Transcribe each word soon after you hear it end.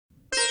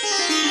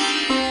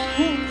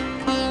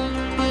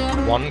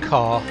One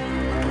car,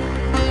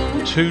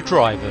 two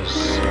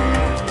drivers,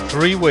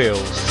 three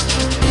wheels,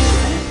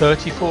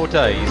 34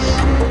 days,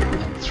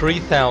 and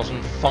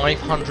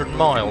 3,500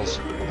 miles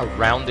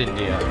around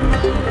India.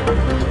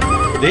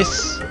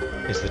 This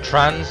is the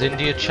Trans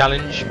India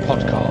Challenge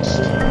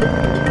podcast.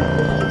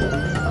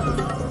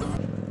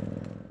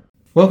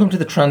 Welcome to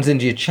the Trans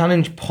India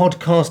Challenge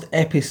podcast,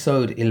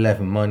 episode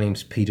 11. My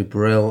name's Peter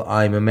Brill.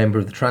 I'm a member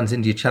of the Trans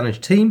India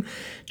Challenge team.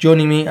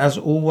 Joining me, as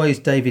always,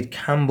 David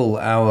Campbell,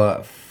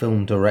 our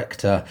film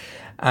director.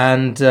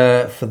 And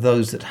for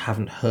those that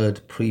haven't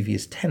heard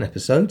previous 10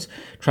 episodes,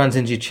 Trans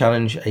India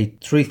Challenge, a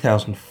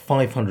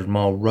 3,500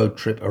 mile road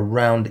trip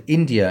around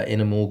India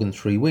in a Morgan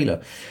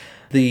three-wheeler.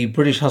 The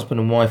British husband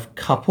and wife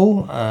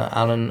couple,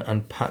 Alan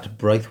and Pat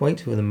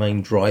Braithwaite, who are the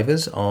main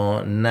drivers,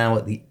 are now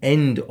at the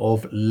end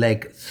of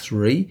leg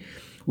 3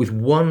 with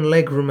one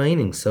leg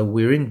remaining. So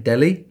we're in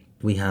Delhi.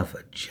 We have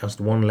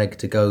just one leg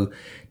to go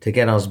to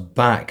get us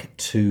back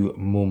to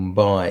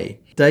Mumbai.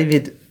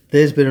 David,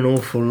 there's been an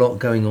awful lot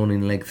going on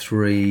in leg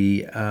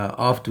 3.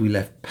 After we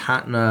left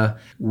Patna,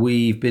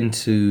 we've been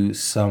to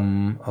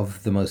some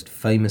of the most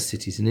famous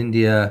cities in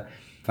India,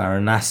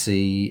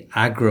 Varanasi,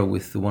 Agra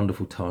with the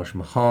wonderful Taj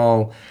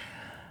Mahal.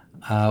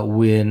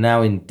 We're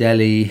now in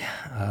Delhi.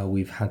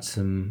 We've had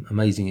some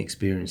amazing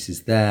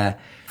experiences there.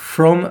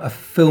 From a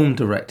film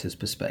director's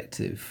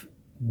perspective,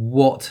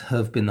 what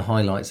have been the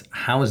highlights?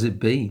 How has it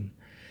been?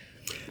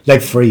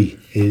 Leg 3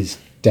 has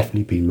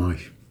definitely been my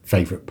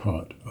favourite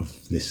part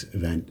of this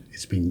event.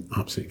 It's been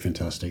absolutely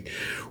fantastic.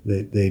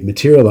 The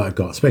material that I've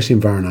got, especially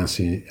in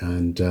Varanasi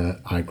and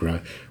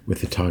Agra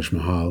with the Taj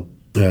Mahal,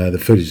 the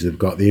footage they've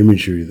got, the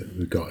imagery that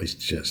we've got is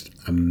just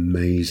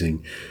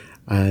amazing.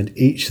 And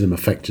each of them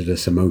affected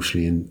us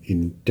emotionally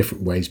in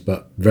different ways,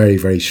 but very,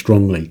 very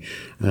strongly.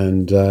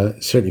 And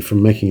certainly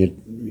from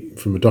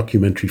a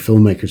documentary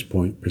filmmaker's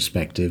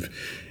perspective,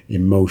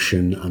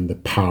 emotion and the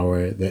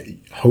power that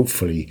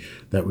hopefully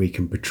that we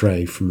can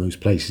portray from those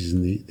places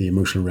and the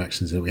emotional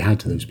reactions that we had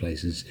to those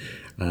places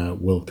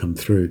will come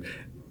through.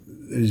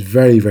 It's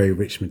very, very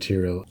rich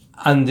material.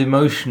 And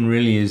emotion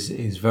really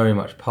is very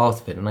much part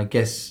of it. And I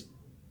guess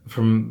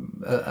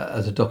from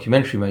as a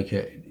documentary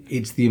maker,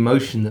 it's the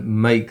emotion that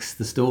makes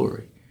the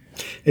story.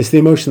 It's the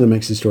emotion that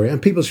makes the story and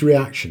people's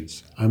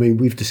reactions. I mean,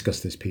 we've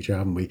discussed this, Peter,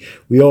 haven't we?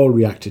 We all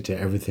reacted to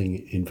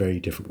everything in very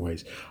different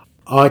ways.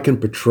 I can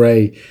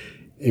portray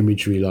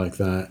imagery like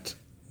that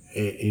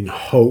in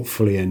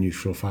hopefully a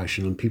neutral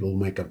fashion, and people will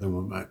make up their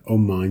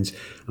own minds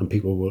and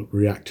people will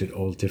react to it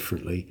all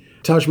differently.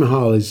 Taj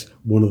Mahal is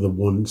one of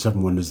the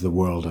seven wonders of the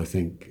world, I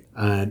think.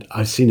 And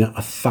I've seen it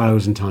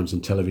 1,000 times on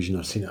television.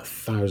 I've seen it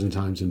 1,000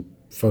 times in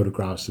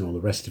photographs and all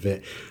the rest of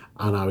it.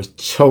 And I was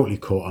totally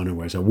caught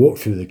unawares. I walked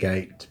through the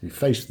gate to be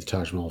faced with the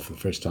Taj Mahal for the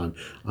first time,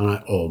 and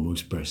I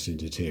almost burst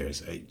into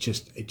tears. It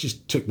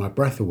just took my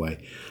breath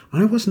away.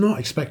 And I was not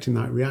expecting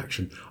that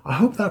reaction. I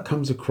hope that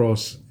comes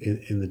across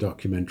in the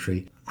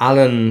documentary.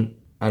 Alan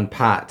and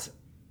Pat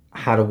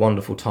had a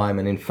wonderful time,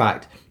 and in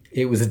fact,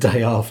 it was a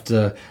day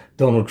after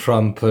Donald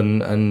Trump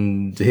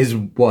and his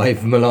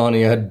wife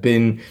Melania had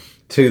been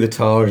to the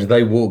Taj.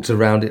 They walked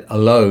around it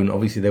alone.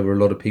 Obviously, there were a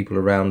lot of people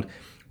around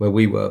where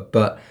we were,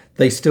 but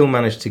they still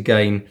managed to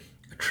gain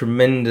a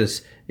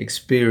tremendous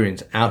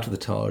experience out of the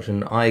Taj,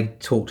 and I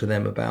talked to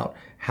them about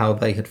how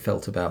they had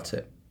felt about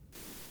it.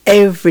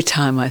 Every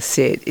time I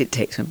see it, it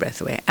takes my breath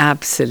away.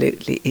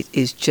 Absolutely. It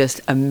is just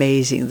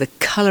amazing. The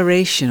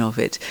coloration of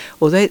it,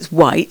 although it's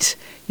white,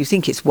 you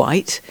think it's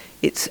white,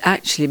 it's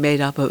actually made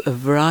up of a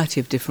variety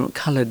of different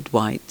coloured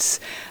whites.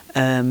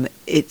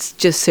 It's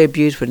just so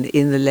beautiful. And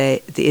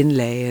the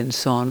inlay and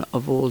so on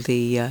of all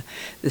the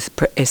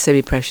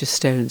semi-precious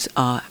stones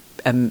are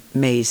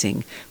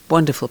amazing.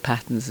 Wonderful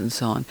patterns and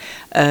so on.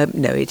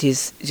 No, it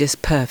is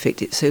just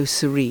perfect. It's so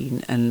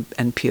serene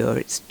and pure.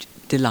 It's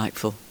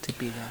delightful to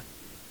be there.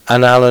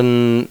 And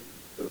Alan,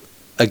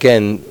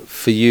 again,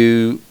 for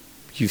you,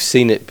 you've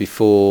seen it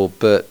before,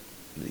 but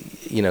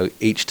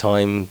each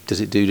time does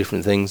it do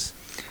different things?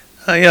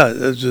 Yeah, it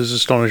was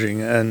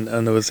astonishing, and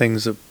there were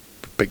things that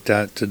picked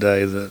out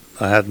today that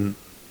I hadn't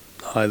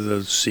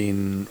either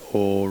seen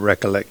or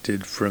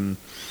recollected from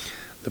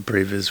the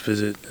previous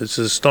visit. It's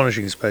an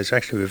astonishing space.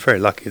 Actually, we're very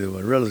lucky there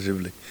were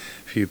relatively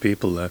few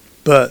people there.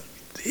 But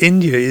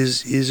India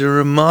is a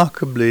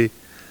remarkably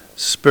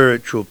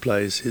spiritual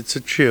place. It's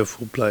a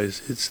cheerful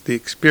place. It's the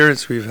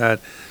experience we've had,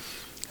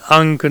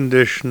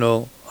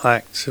 unconditional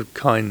acts of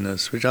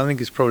kindness, which I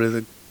think is probably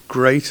the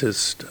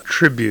greatest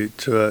tribute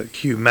to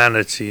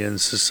humanity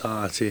and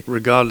society,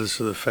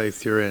 regardless of the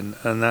faith you're in,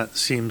 and that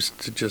seems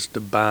to just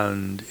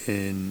abound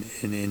in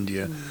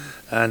India.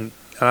 And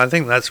I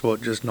think that's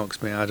what just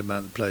knocks me out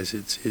about the place.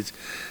 It's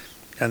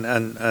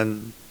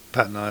and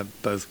Pat and I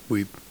both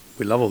we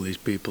love all these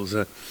people.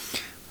 So it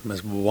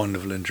was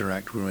wonderful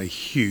interact with a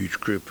huge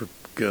group of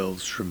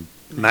girls from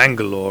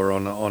Mangalore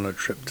on a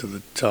trip to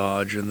the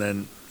Taj, and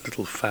then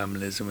little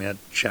families, and we had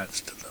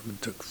chats to them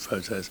and took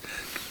photos.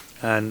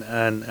 And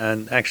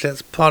actually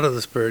that's part of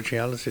the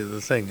spirituality of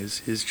the thing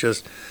is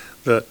just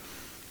that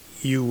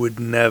you would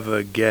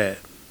never get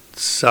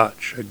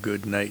such a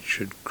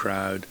good-natured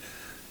crowd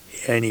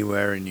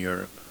anywhere in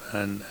Europe,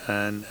 and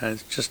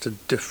it's just a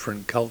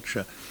different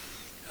culture,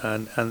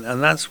 and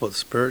that's what's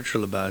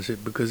spiritual about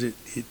it, because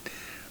it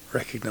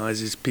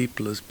recognises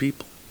people as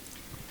people.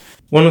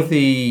 One of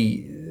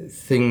the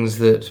things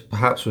that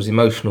perhaps was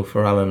emotional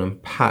for Alan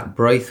and Pat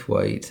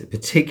Braithwaite,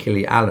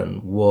 particularly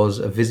Alan, was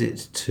a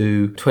visit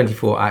to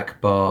 24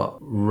 Akbar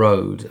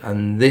Road.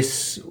 And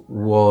this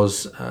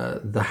was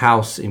the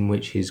house in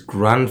which his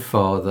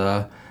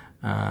grandfather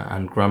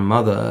and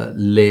grandmother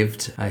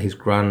lived, his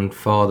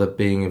grandfather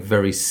being a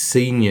very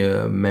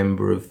senior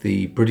member of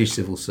the British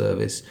Civil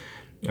Service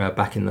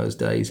back in those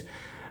days.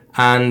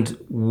 And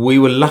we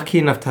were lucky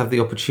enough to have the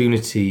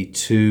opportunity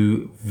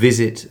to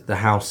visit the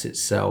house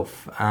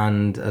itself.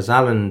 And as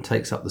Alan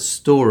takes up the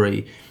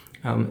story,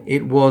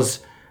 it was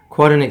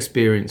quite an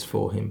experience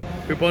for him.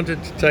 We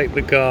wanted to take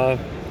the car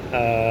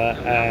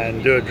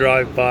and do a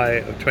drive-by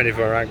of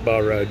 24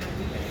 Akbar Road,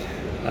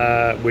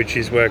 which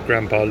is where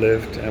Grandpa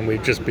lived. And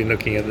we've just been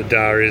looking at the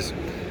diaries.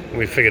 And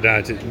we figured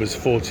out it was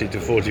 40 to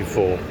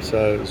 44,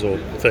 so it was all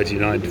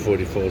 39 to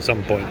 44 at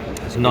some point.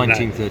 It's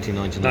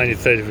 1939 to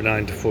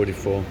 1939 to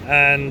 44.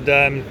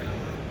 And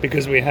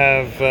because we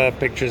have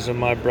pictures of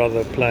my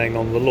brother playing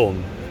on the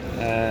lawn.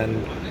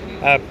 And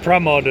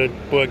Pramod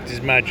had worked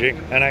his magic,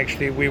 and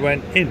actually we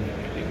went in.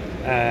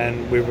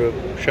 And we were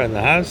shown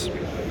the house,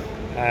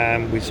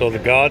 and we saw the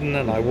garden,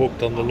 and I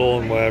walked on the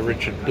lawn where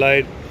Richard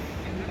played.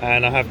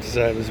 And I have to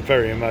say it was a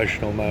very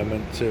emotional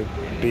moment to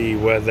be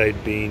where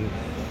they'd been,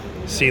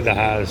 see the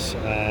house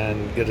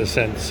and get a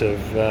sense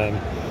of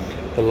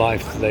the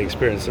life that they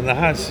experienced. And the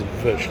house is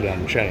virtually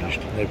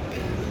unchanged. The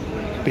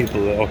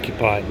people that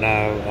occupy it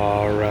now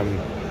are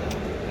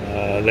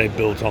they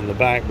built on the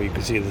back, but you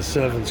can see the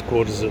servants'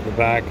 quarters at the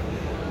back.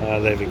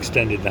 They've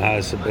extended the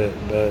house a bit,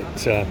 but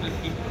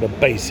the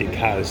basic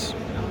house,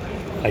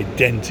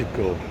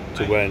 identical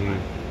to when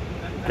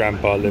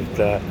Grandpa lived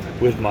there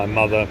with my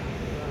mother,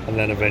 and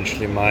then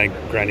eventually my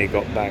granny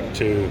got back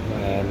to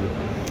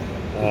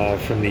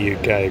from the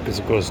UK, because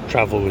of course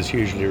travel was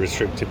hugely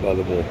restricted by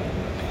the war.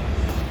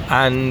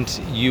 And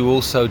you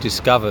also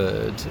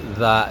discovered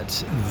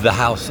that the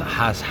house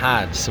has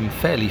had some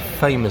fairly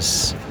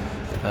famous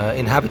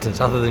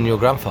inhabitants other than your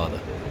grandfather.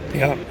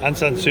 Yeah, Aung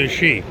San Suu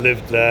Kyi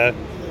lived there.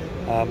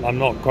 I'm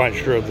not quite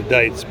sure of the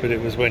dates, but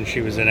it was when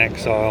she was in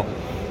exile,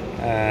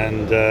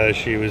 and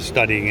she was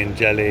studying in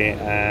Delhi,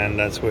 and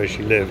that's where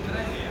she lived.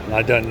 And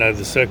I don't know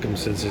the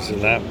circumstances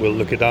of that. We'll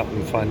look it up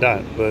and find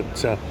out.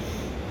 But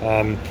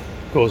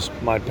of course,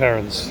 my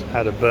parents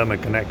had a Burma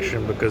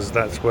connection, because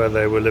that's where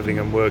they were living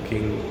and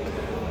working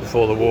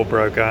before the war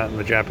broke out and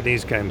the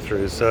Japanese came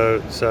through. So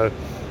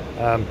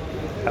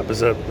that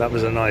was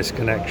a nice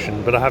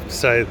connection. But I have to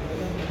say,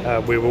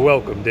 we were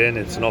welcomed in.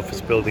 It's an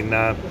office building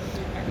now.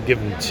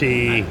 Given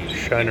tea,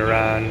 shown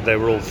around. They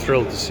were all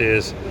thrilled to see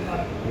us.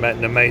 Met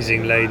an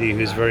amazing lady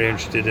who's very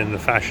interested in the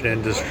fashion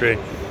industry.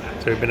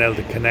 So we've been able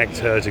to connect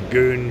her to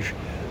Gunj.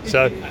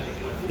 So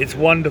it's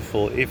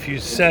wonderful if you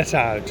set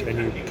out and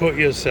you put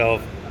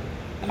yourself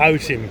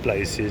out in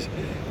places.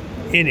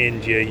 In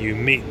India, you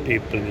meet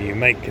people and you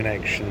make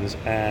connections,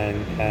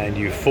 and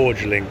you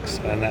forge links,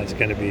 and that's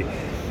going to be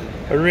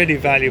a really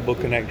valuable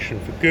connection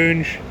for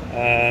Gunj,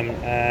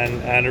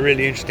 and a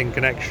really interesting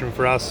connection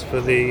for us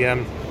for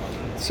the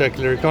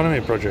circular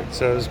economy project.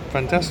 So it was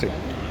fantastic.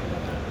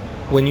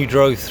 When you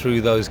drove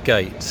through those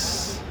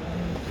gates,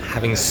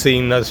 having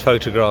seen those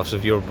photographs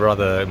of your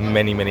brother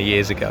many, many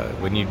years ago,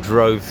 when you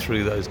drove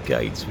through those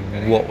gates,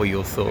 what were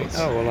your thoughts?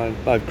 Oh, well,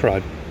 I've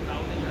cried.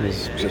 It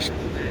was just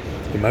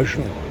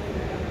emotional.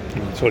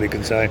 That's all you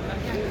can say.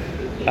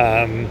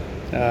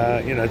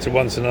 It's a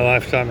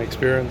once-in-a-lifetime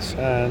experience,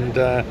 and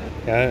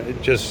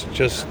just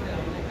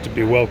to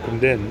be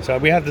welcomed in. So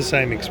we had the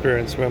same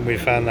experience when we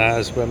found the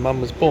house where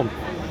Mum was born,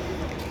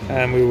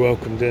 and we were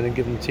welcomed in and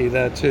given tea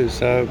there too.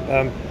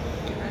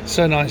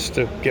 So nice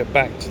to get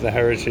back to the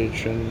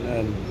heritage,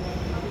 and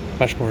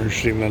much more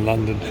interesting than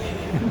London.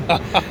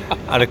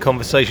 And a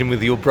conversation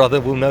with your brother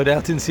will no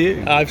doubt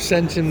ensue. I've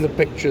sent him the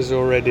pictures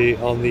already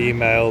on the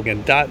email,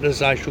 and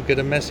doubtless I shall get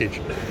a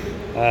message,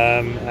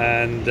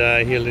 and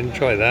he'll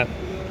enjoy that.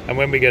 And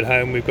when we get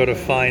home, we've got to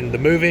find the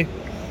movie,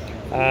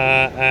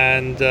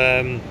 and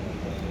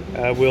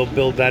we'll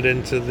build that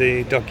into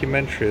the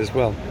documentary as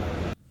well.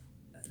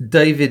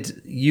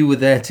 David, you were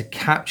there to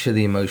capture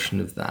the emotion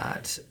of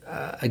that.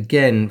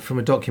 Again, from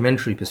a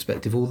documentary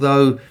perspective,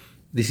 although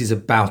this is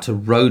about a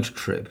road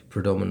trip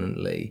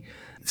predominantly,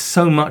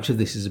 so much of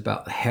this is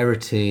about the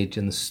heritage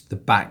and the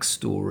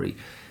backstory.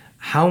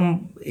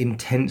 How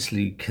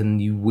intensely can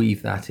you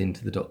weave that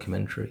into the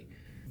documentary?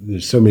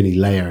 There's so many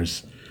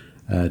layers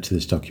to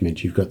this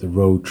documentary. You've got the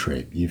road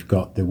trip, you've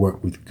got the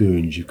work with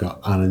Gunj, you've got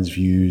Alan's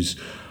views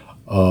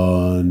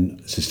on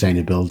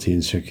sustainability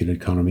and circular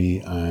economy,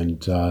 and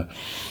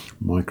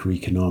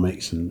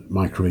microeconomics and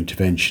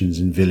micro-interventions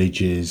in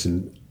villages,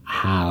 and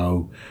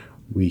how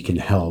we can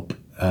help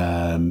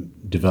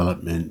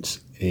development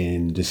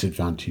in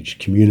disadvantaged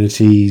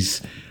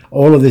communities,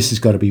 all of this has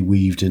got to be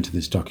weaved into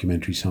this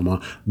documentary somehow.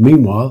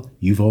 Meanwhile,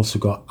 you've also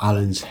got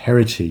Alan's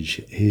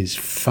heritage, his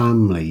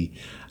family,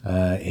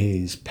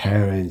 his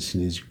parents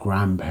and his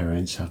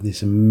grandparents have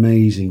this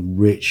amazing,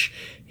 rich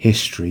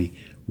history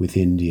with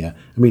India.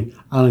 I mean,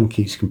 Alan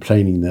keeps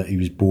complaining that he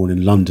was born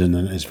in London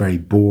and it's very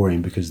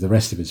boring because the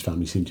rest of his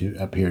family seem to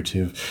appear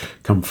to have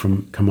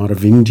come out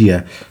of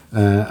India,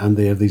 and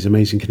they have these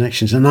amazing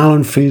connections. And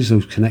Alan feels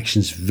those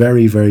connections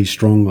very, very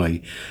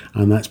strongly,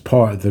 and that's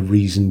part of the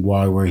reason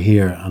why we're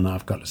here. And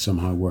I've got to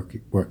somehow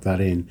work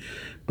that in.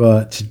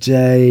 But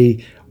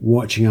today,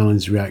 watching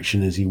Alan's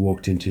reaction as he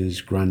walked into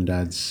his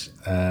granddad's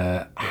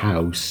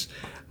house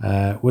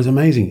was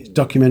amazing. It's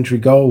documentary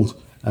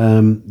gold.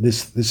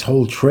 This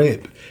whole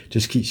trip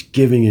just keeps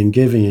giving and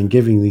giving and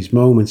giving these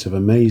moments of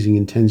amazing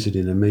intensity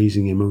and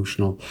amazing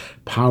emotional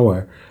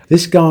power.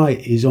 This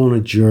guy is on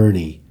a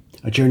journey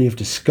of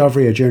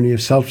discovery, a journey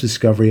of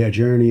self-discovery, a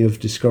journey of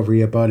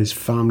discovery about his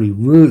family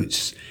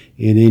roots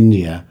in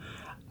India.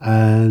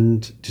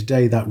 And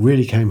today that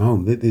really came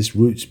home, that this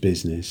roots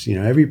business,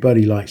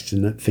 everybody likes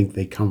to think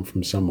they come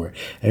from somewhere.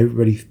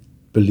 Everybody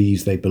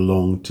believes they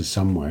belong to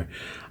somewhere.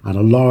 And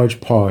a large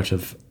part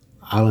of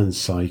Alan's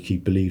psyche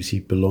believes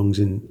he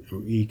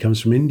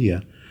comes from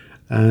India.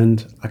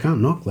 And I can't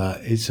knock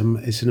that. It's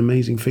an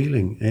amazing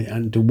feeling.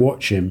 And to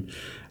watch him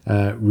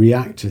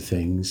react to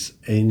things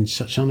in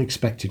such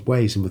unexpected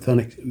ways and with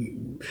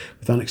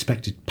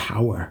unexpected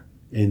power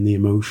in the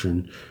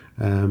emotion.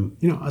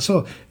 I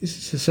saw this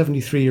is a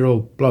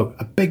 73-year-old bloke,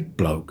 a big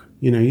bloke.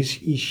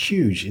 He's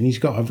huge and he's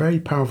got a very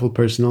powerful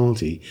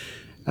personality.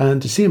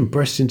 And to see him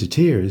burst into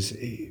tears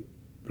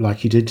like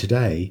he did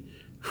today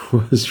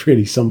was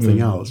really something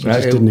else. I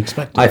just didn't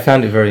expect it. I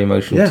found it very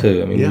emotional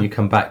too. I mean, when you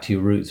come back to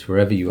your roots,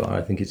 wherever you are,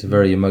 I think it's a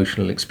very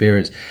emotional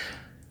experience.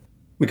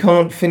 We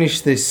can't finish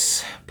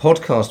this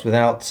podcast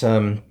without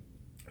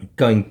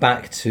going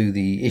back to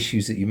the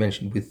issues that you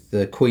mentioned with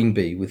the Queen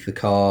Bee, with the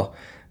car.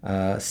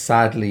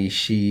 Sadly,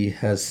 she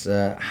has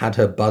had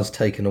her buzz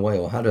taken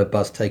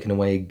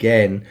away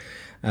again.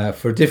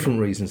 For different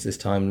reasons this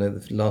time.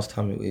 The last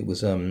time it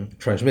was a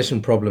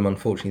transmission problem.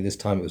 Unfortunately, this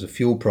time it was a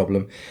fuel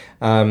problem.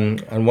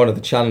 And one of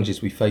the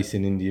challenges we face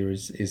in India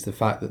is the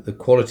fact that the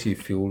quality of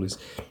fuel is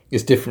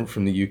different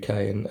from the UK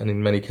and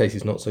in many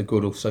cases not so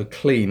good or so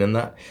clean. And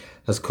that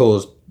has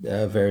caused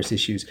various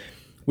issues.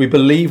 We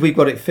believe we've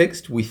got it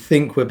fixed. We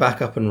think we're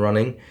back up and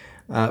running.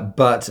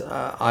 But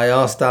I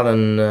asked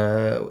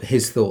Alan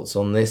his thoughts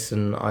on this,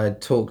 and I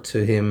had talked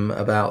to him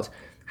about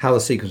how the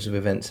sequence of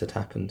events had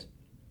happened.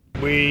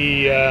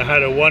 We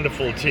had a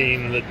wonderful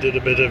team that did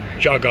a bit of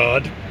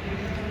jugaad,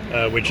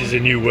 which is a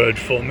new word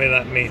for me.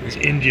 That means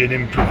Indian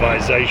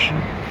improvisation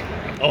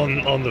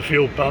on the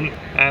fuel pump.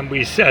 And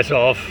we set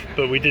off,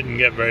 but we didn't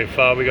get very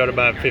far. We got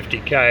about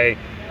 50k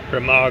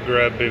from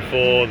Agra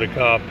before the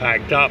car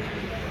packed up.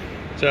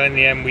 So in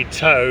the end, we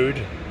towed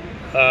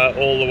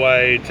all the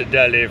way to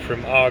Delhi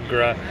from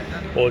Agra,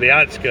 or the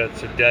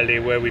outskirts of Delhi,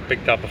 where we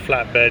picked up a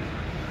flatbed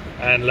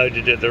and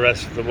loaded it the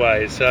rest of the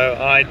way. So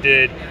I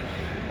did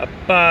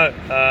about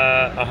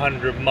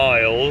 100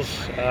 miles,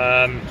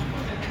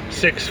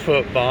 6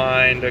 foot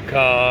behind a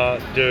car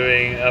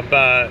doing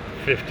about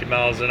 50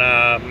 miles an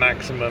hour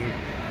maximum,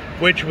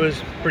 which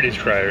was pretty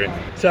scary.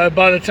 So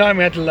by the time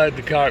we had to load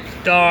the car, it was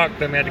dark,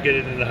 then we had to get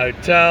it in the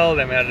hotel,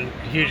 then we had a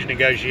huge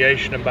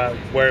negotiation about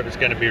where it was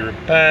going to be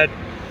repaired.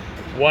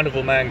 A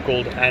wonderful man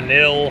called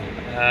Anil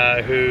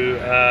who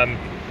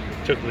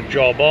took the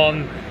job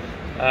on.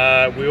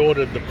 We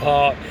ordered the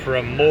part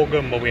from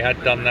Morgan, well, we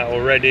had done that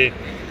already,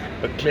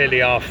 but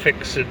clearly our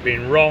fix had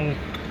been wrong.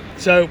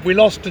 So we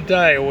lost a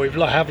day, or we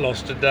have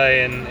lost a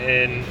day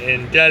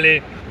in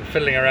Delhi,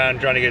 fiddling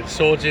around trying to get it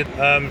sorted.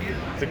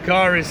 The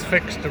car is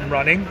fixed and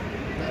running.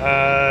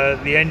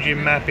 The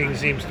engine mapping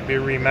seems to be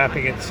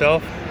remapping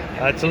itself.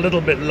 It's a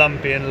little bit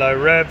lumpy in low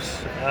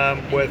revs.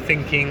 We're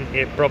thinking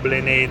it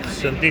probably needs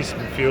some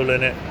decent fuel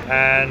in it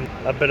and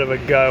a bit of a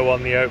go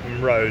on the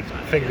open road.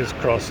 Fingers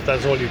crossed,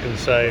 that's all you can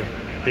say,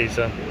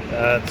 Peter.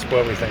 That's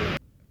what we think.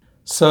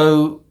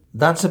 So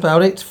that's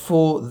about it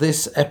for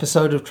this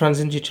episode of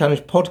TransIndia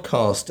Challenge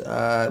podcast.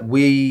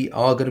 We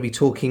are going to be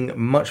talking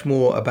much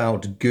more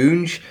about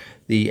Goonj,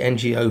 the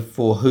NGO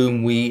for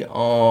whom we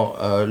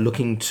are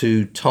looking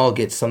to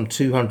target some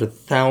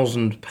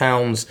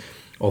 £200,000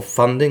 of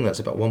funding. That's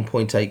about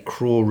 1.8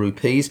 crore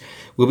rupees.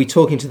 We'll be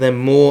talking to them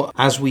more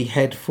as we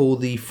head for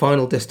the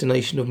final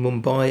destination of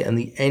Mumbai and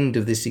the end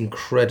of this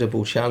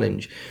incredible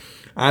challenge.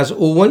 As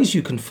always,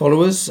 you can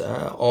follow us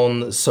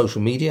on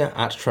social media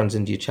at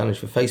TransIndia Challenge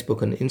for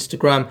Facebook and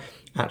Instagram,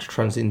 at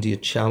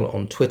TransIndia Chal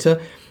on Twitter.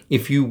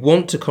 If you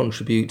want to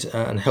contribute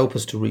and help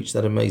us to reach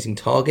that amazing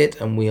target,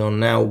 and we are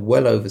now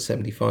well over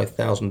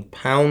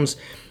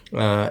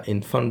 £75,000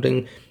 in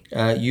funding,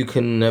 you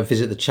can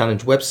visit the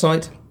challenge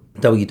website,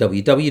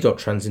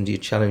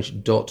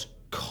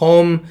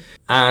 www.transindiachallenge.com,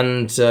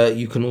 and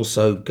you can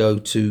also go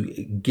to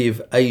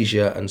Give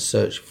Asia and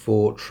search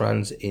for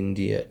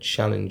TransIndia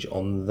Challenge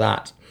on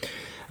that.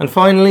 And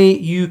finally,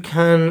 you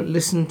can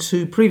listen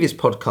to previous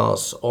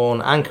podcasts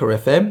on Anchor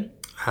FM,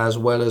 as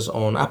well as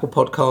on Apple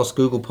Podcasts,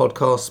 Google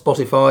Podcasts,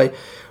 Spotify,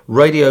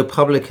 Radio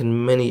Public,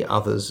 and many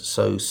others.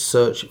 So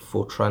search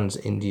for Trans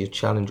India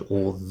Challenge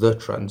or the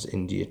Trans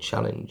India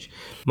Challenge.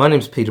 My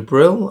name's Peter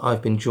Brill.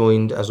 I've been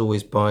joined, as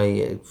always,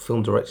 by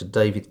film director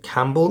David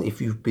Campbell.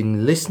 If you've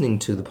been listening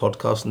to the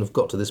podcast and have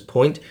got to this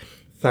point,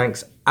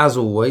 thanks, as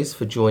always,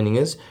 for joining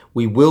us.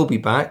 We will be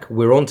back.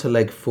 We're on to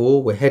leg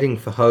 4. We're heading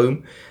for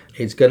home.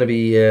 It's going to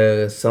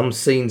be some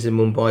scenes in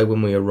Mumbai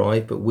when we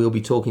arrive, but we'll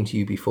be talking to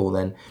you before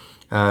then.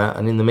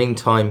 And in the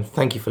meantime,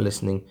 thank you for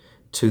listening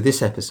to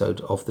this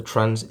episode of the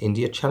Trans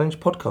India Challenge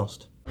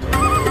podcast.